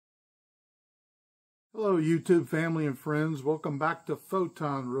Hello YouTube family and friends, welcome back to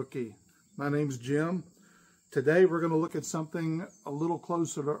Photon Rookie. My name's Jim. Today we're going to look at something a little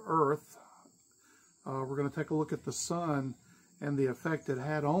closer to Earth. We're going to take a look at the sun and the effect it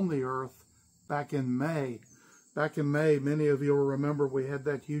had on the Earth back in May. Back in May, many of you will remember we had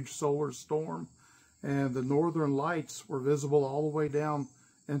that huge solar storm and the northern lights were visible all the way down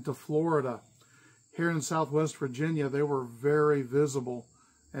into Florida. Here in Southwest Virginia, they were very visible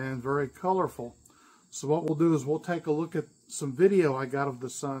and very colorful. So what we'll do is we'll take a look at some video I got of the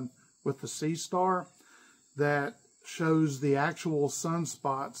sun with the Seestar that shows the actual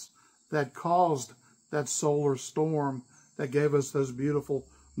sunspots that caused that solar storm that gave us those beautiful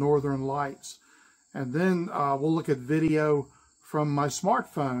northern lights. And then we'll look at video from my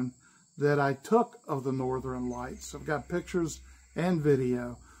smartphone that I took of the northern lights. I've got pictures and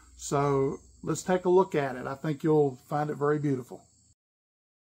video. So let's take a look at it. I think you'll find it very beautiful.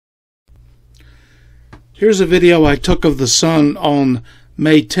 Here's a video I took of the sun on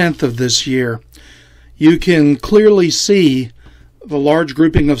May 10th of this year. You can clearly see the large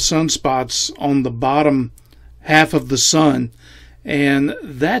grouping of sunspots on the bottom half of the sun, and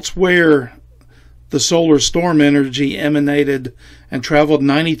that's where the solar storm energy emanated and traveled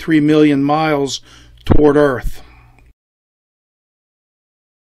 93 million miles toward Earth.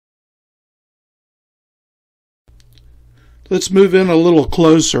 Let's move in a little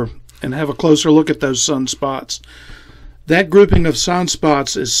closer and have a closer look at those sunspots. That grouping of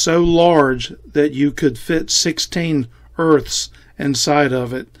sunspots is so large that you could fit 16 Earths inside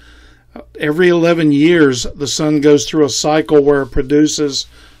of it. Every 11 years, the sun goes through a cycle where it produces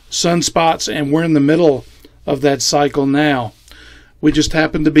sunspots, and we're in the middle of that cycle now. We just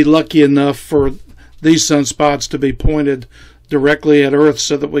happen to be lucky enough for these sunspots to be pointed directly at Earth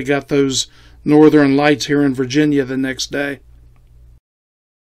so that we got those northern lights here in Virginia the next day.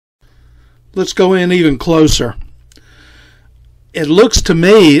 Let's go in even closer. It looks to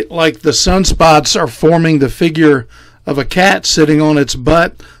me like the sunspots are forming the figure of a cat sitting on its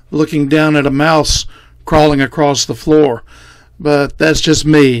butt looking down at a mouse crawling across the floor. But that's just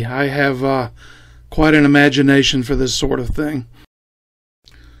me. I have quite an imagination for this sort of thing.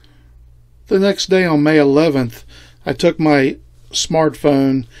 The next day on May 11th, I took my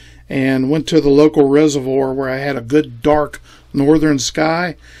smartphone and went to the local reservoir where I had a good dark northern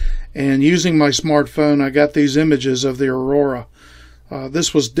sky. And using my smartphone, I got these images of the aurora.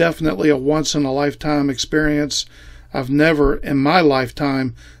 This was definitely a once-in-a-lifetime experience. I've never in my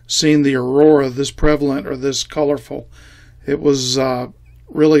lifetime seen the aurora this prevalent or this colorful. It was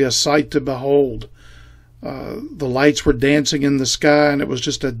really a sight to behold. The lights were dancing in the sky, and it was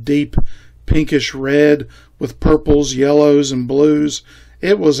just a deep pinkish red with purples, yellows, and blues.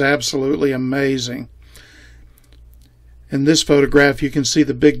 It was absolutely amazing. In this photograph, you can see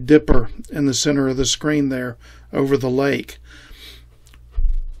the Big Dipper in the center of the screen there over the lake.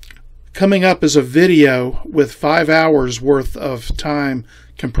 Coming up is a video with 5 hours worth of time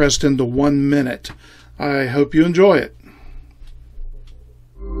compressed into 1 minute. I hope you enjoy it.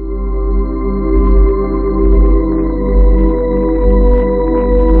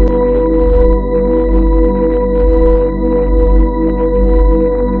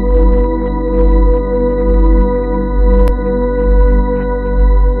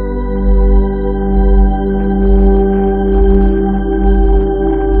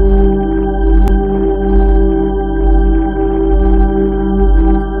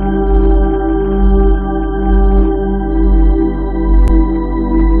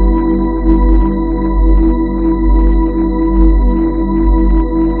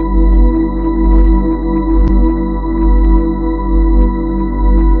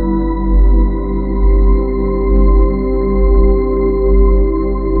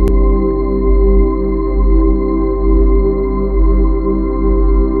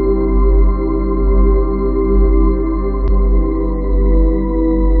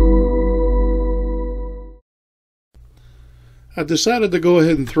 I decided to go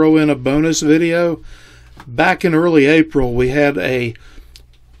ahead and throw in a bonus video. Back in early April, we had a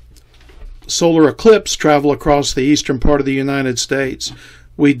solar eclipse travel across the eastern part of the United States.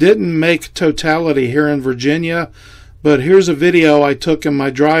 We didn't make totality here in Virginia, but here's a video I took in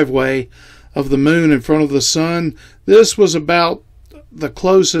my driveway of the moon in front of the sun. This was about the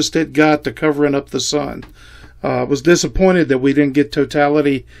closest it got to covering up the sun. I was disappointed that we didn't get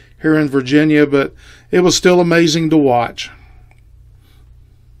totality here in Virginia, but it was still amazing to watch.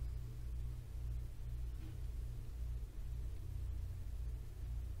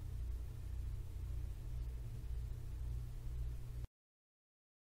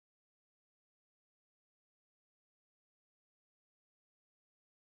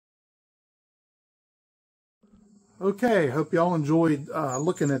 Okay, hope y'all enjoyed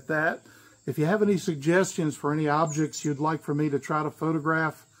looking at that. If you have any suggestions for any objects you'd like for me to try to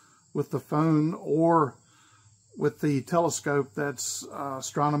photograph with the phone or with the telescope that's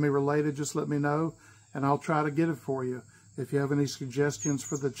astronomy related, just let me know and I'll try to get it for you. If you have any suggestions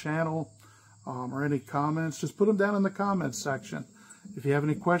for the channel or any comments, just put them down in the comments section. If you have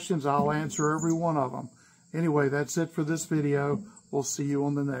any questions, I'll answer every one of them. Anyway, that's it for this video. We'll see you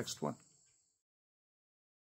on the next one.